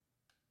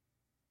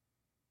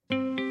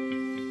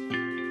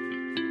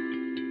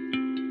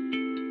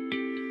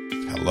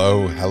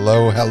Hello,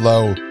 hello,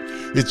 hello.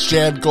 It's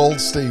Jan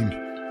Goldstein.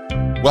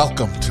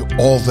 Welcome to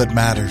All That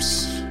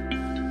Matters.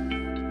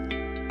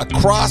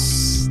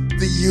 Across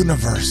the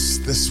universe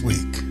this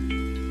week,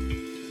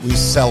 we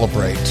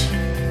celebrate.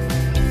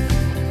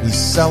 We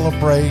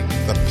celebrate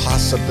the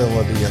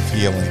possibility of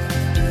healing.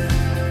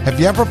 Have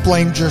you ever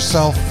blamed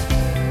yourself?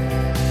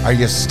 Are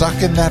you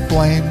stuck in that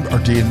blame, or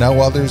do you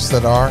know others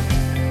that are?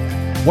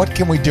 What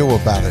can we do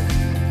about it?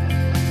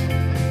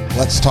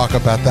 Let's talk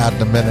about that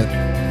in a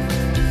minute.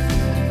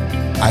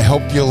 I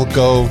hope you'll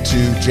go to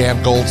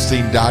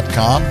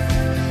jangoldstein.com.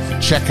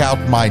 Check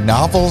out my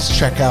novels.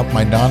 Check out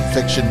my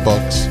nonfiction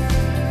books.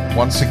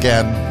 Once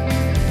again,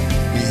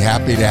 be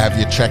happy to have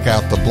you check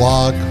out the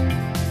blog.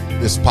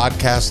 This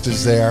podcast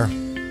is there.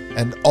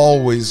 And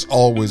always,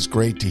 always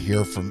great to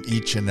hear from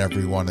each and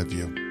every one of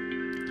you.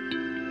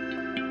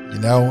 You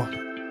know,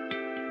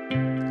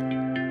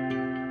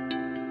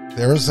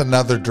 there is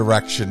another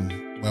direction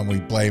when we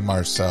blame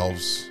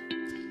ourselves.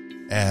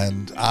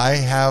 And I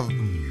have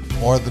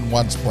more than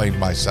once blamed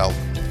myself.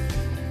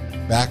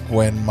 Back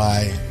when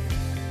my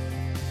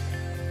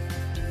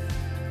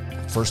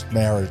first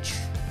marriage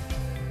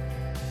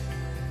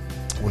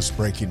was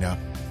breaking up.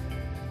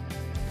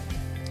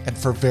 And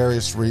for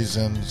various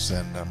reasons,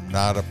 and I'm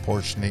not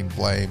apportioning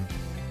blame.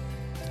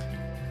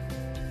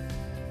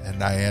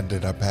 And I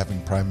ended up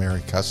having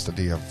primary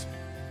custody of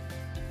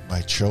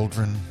my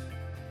children.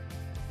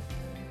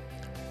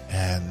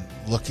 And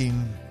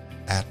looking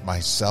at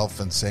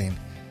myself and saying,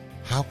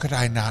 how could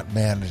I not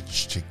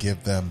manage to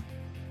give them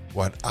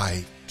what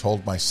I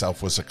told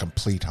myself was a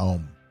complete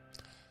home?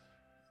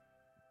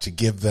 To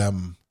give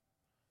them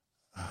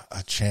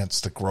a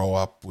chance to grow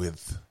up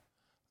with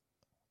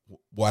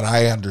what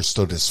I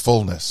understood as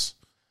fullness.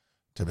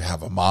 To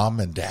have a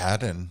mom and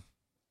dad and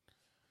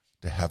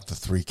to have the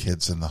 3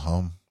 kids in the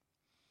home.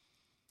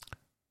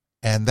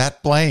 And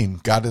that blame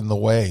got in the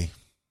way.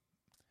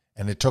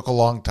 And it took a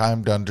long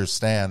time to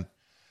understand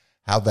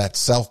how that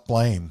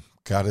self-blame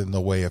got in the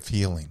way of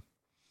healing.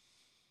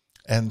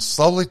 And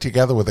slowly,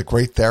 together with a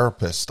great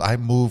therapist, I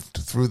moved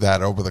through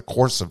that over the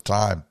course of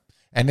time.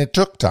 And it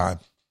took time.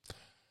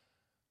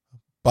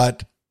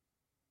 But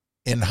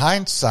in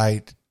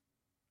hindsight,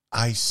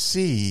 I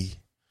see,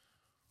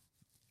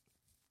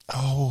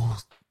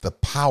 the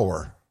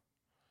power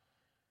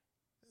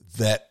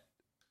that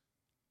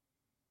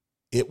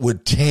it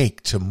would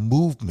take to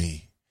move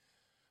me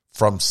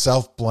from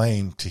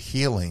self-blame to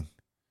healing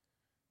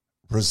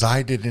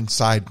resided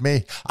inside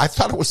me. I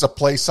thought it was a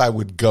place I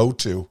would go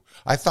to.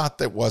 I thought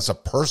that was a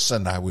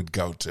person I would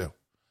go to.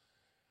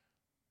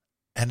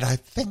 And I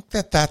think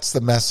that that's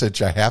the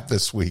message I have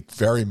this week.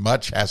 Very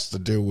much has to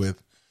do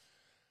with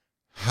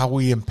how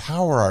we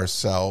empower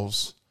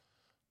ourselves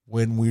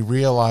when we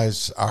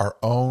realize our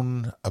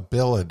own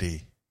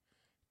ability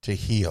to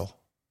heal.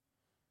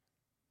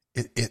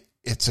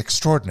 It's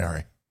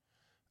extraordinary.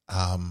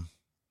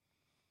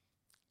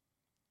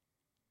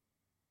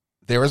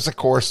 There is, of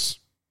course,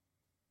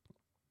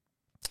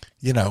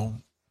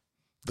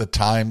 the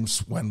times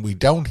when we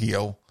don't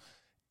heal,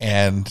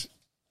 and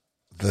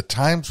the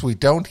times we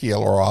don't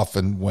heal are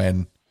often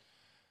when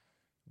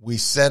we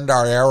send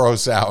our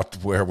arrows out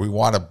where we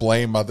want to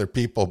blame other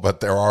people, but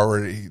the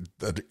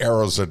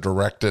arrows are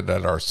directed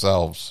at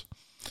ourselves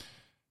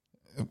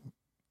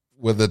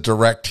with a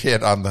direct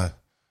hit on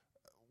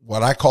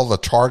what I call the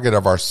target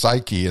of our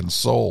psyche and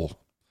soul.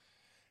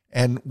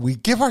 And we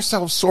give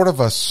ourselves sort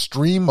of a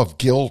stream of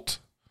guilt.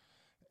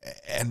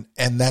 And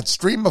that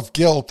stream of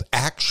guilt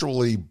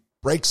actually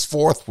breaks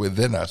forth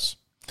within us.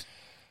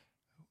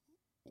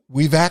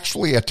 We've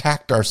actually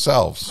attacked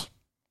ourselves.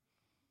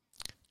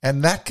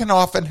 And that can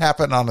often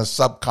happen on a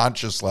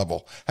subconscious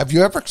level. Have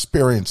you ever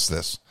experienced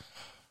this?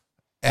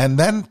 And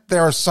then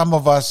there are some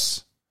of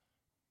us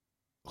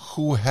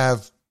who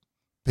have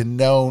been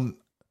known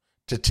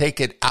to take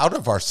it out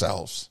of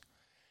ourselves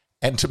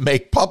and to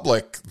make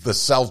public the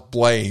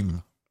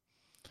self-blame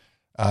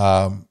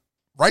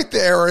right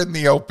there in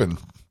the open,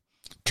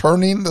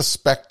 turning the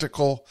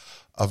spectacle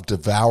of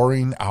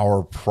devouring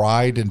our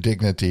pride and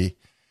dignity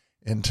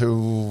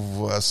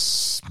into a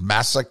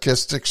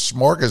masochistic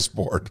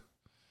smorgasbord.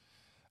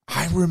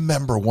 I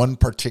remember one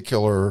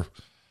particular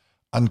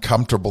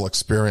uncomfortable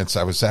experience.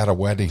 I was at a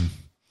wedding,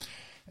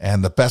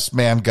 and the best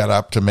man got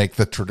up to make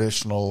the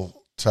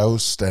traditional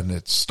toast, and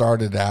it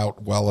started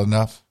out well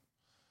enough.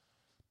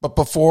 But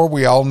before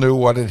we all knew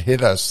what had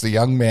hit us, the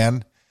young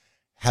man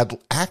had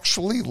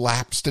actually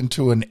lapsed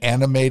into an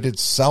animated,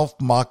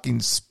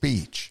 self-mocking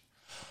speech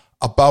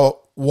about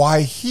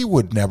why he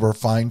would never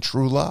find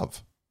true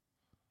love.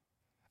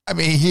 I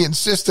mean, he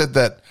insisted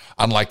that,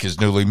 unlike his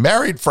newly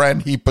married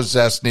friend, he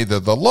possessed neither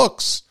the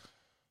looks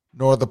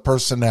nor the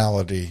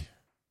personality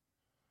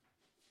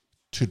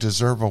to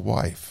deserve a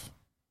wife.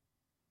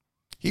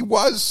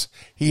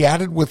 He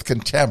added with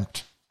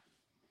contempt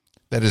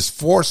that his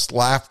forced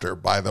laughter,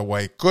 by the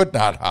way, could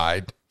not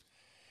hide.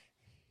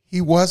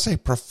 He was a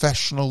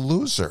professional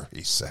loser,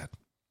 he said.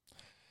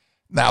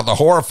 Now, the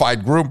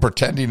horrified groom,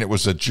 pretending it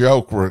was a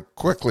joke,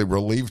 quickly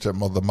relieved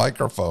him of the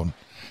microphone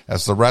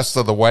as the rest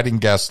of the wedding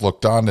guests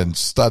looked on in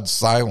stunned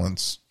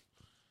silence.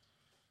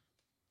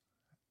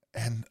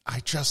 And I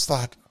just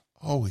thought,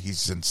 oh,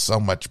 he's in so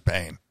much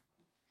pain.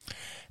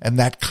 And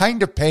that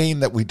kind of pain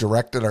that we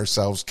directed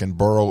ourselves can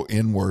burrow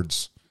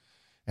inwards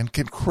and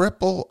can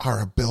cripple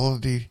our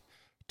ability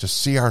to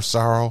see our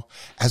sorrow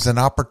as an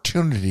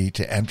opportunity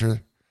to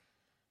enter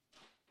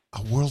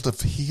a world of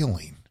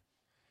healing.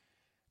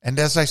 And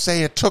as I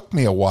say, it took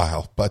me a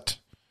while, but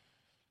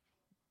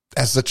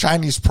as the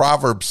Chinese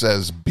proverb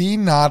says, be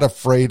not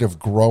afraid of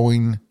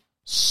growing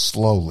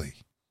slowly.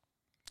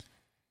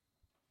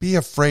 Be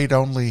afraid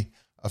only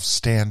of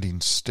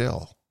standing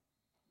still.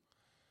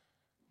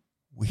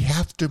 We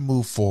have to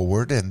move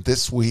forward, and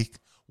this week,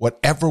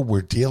 whatever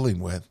we're dealing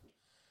with,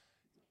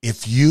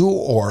 if you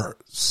or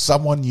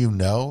someone you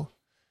know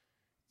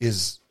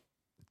is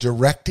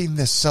directing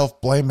this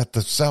self-blame at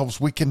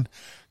themselves, we can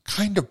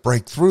kind of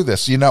break through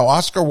this. You know,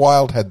 Oscar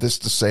Wilde had this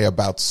to say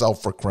about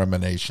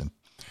self-recrimination.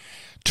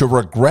 To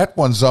regret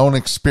one's own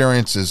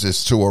experiences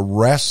is to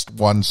arrest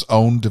one's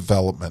own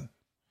development.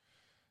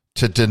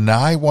 To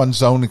deny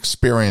one's own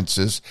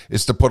experiences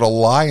is to put a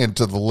lie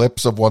into the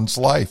lips of one's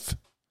life.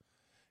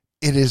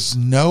 It is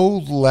no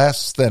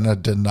less than a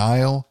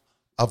denial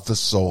of the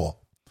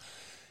soul.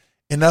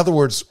 In other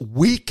words,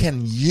 we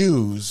can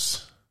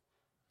use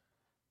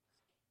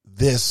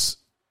this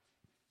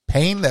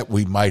pain that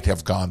we might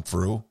have gone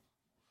through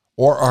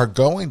or are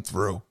going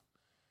through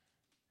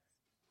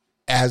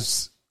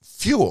as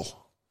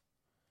fuel.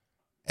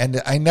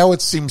 And I know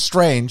it seems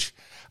strange.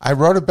 I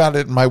wrote about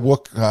it in my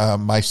book,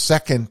 my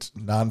second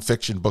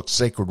nonfiction book,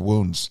 Sacred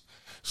Wounds,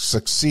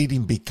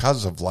 Succeeding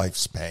Because of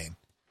Life's Pain.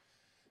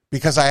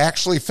 Because I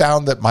actually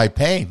found that my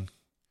pain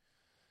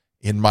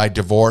in my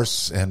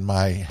divorce and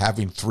my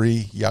having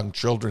 3 young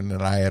children,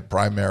 and I had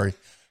primary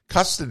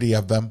custody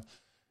of them,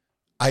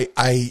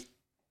 I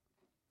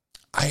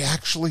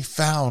actually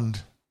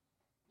found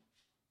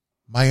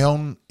my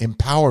own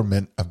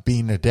empowerment of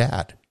being a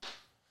dad.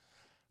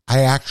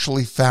 I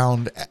actually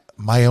found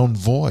my own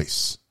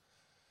voice.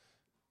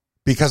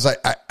 Because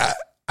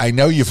I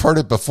know you've heard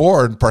it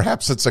before, and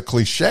perhaps it's a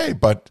cliche,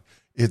 but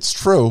it's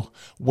true.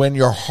 When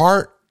your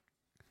heart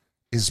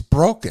is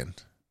broken,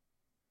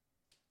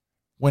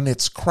 when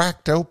it's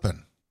cracked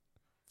open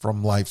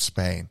from life's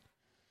pain,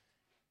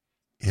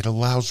 it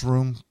allows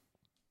room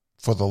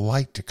for the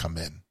light to come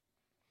in.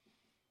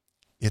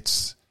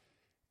 It's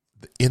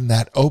in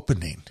that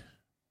opening,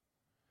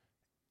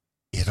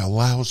 it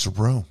allows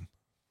room.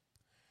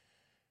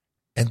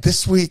 And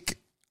this week,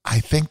 I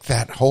think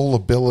that whole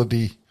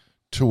ability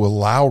to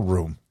allow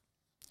room,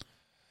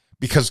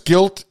 because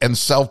guilt and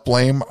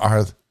self-blame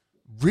are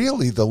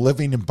really the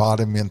living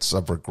embodiments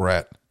of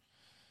regret.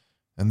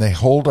 And they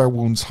hold our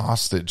wounds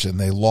hostage and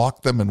they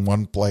lock them in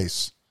one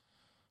place,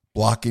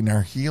 blocking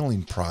our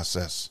healing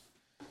process.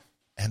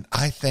 And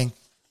I think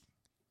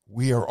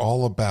we are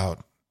all about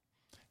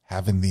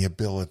having the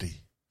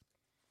ability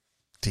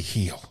to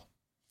heal.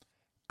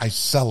 I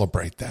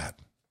celebrate that.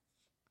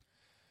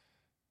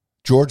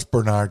 George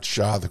Bernard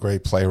Shaw, the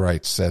great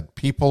playwright, said,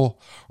 people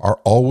are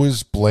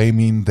always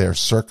blaming their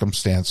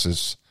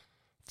circumstances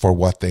for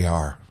what they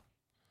are.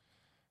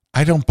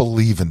 I don't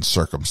believe in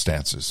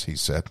circumstances, he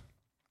said.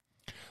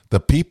 The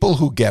people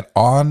who get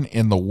on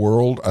in the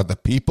world are the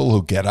people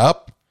who get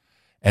up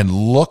and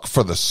look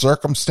for the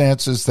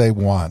circumstances they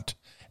want.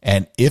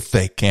 And if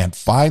they can't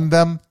find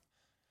them,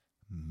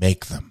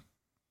 make them.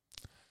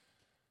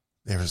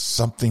 There is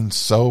something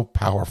so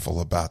powerful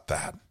about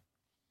that.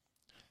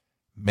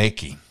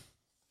 Making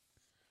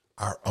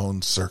our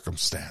own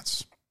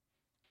circumstance.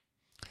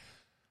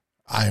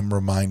 I am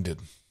reminded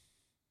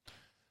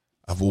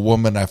of a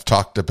woman I've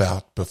talked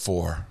about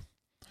before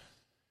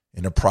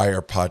in a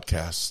prior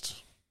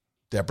podcast,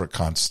 Deborah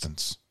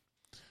Constance,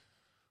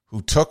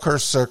 who took her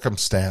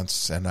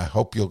circumstance, and I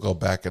hope you'll go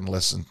back and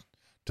listen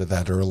to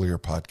that earlier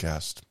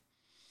podcast,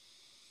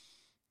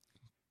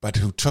 but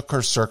who took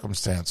her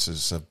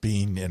circumstances of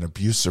being in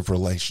abusive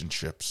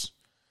relationships,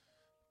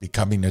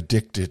 becoming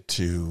addicted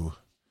to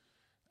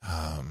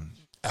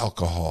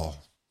alcohol,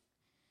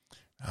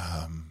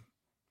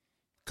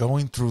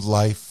 going through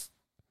life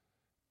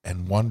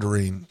and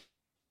wondering,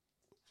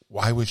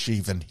 why was she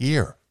even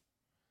here?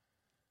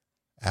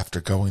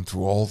 After going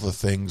through all the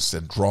things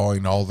and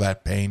drawing all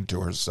that pain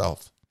to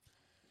herself,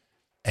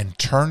 and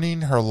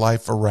turning her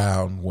life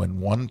around when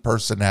one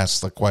person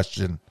asked the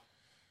question,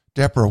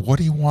 Deborah, what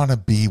do you want to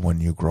be when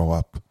you grow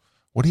up?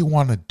 What do you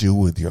want to do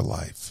with your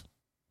life?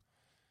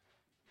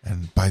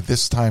 And by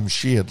this time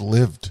she had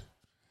lived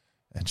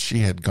and she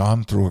had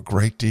gone through a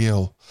great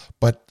deal,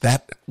 but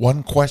that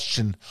one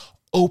question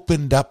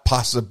opened up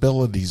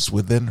possibilities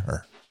within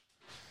her.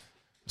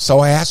 So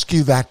I ask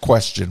you that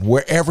question,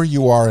 wherever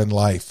you are in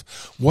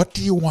life, what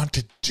do you want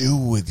to do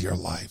with your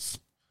life?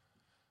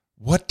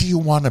 What do you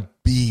want to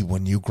be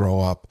when you grow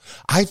up?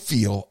 I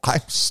feel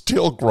I'm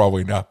still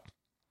growing up.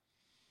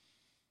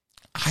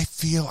 I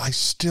feel I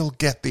still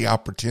get the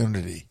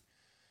opportunity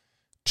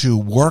to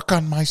work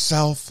on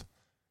myself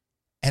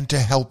and to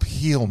help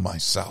heal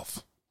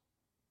myself.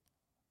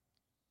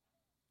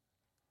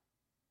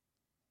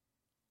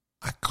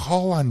 I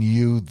call on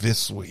you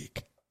this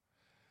week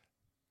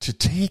to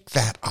take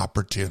that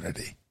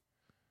opportunity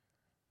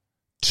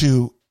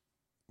to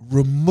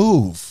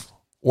remove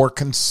or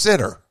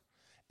consider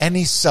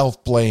any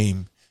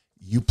self-blame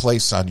you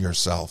place on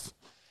yourself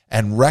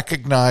and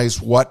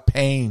recognize what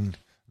pain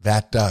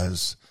that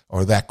does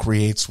or that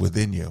creates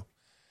within you,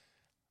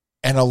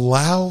 and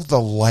allow the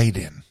light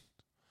in,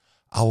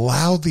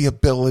 allow the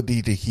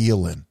ability to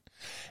heal in.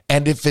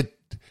 And if it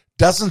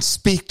doesn't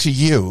speak to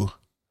you,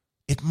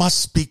 it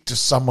must speak to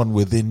someone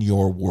within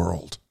your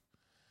world,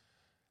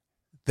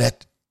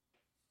 that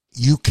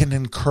you can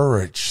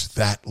encourage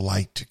that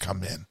light to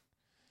come in,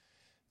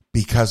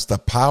 because the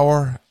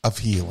power of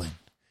healing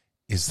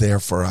is there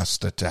for us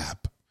to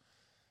tap.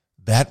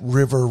 That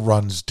river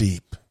runs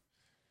deep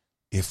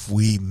if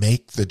we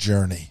make the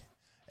journey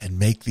and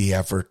make the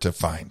effort to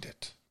find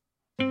it.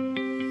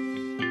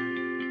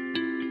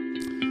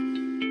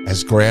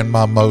 As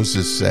Grandma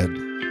Moses said,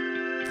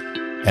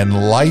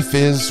 and life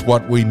is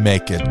what we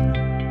make it.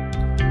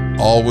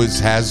 Always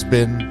has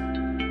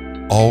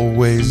been,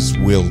 always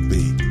will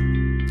be.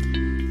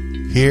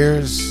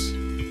 Here's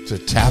to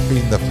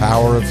tapping the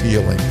power of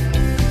healing.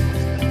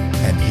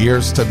 And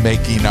here's to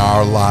making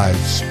our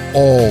lives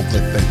all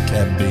that they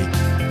can be.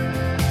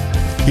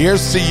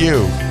 Here's to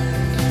you.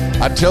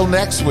 Until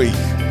next week,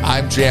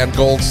 I'm Jan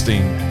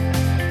Goldstein,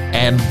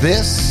 and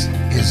this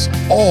is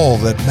all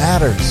that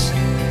matters.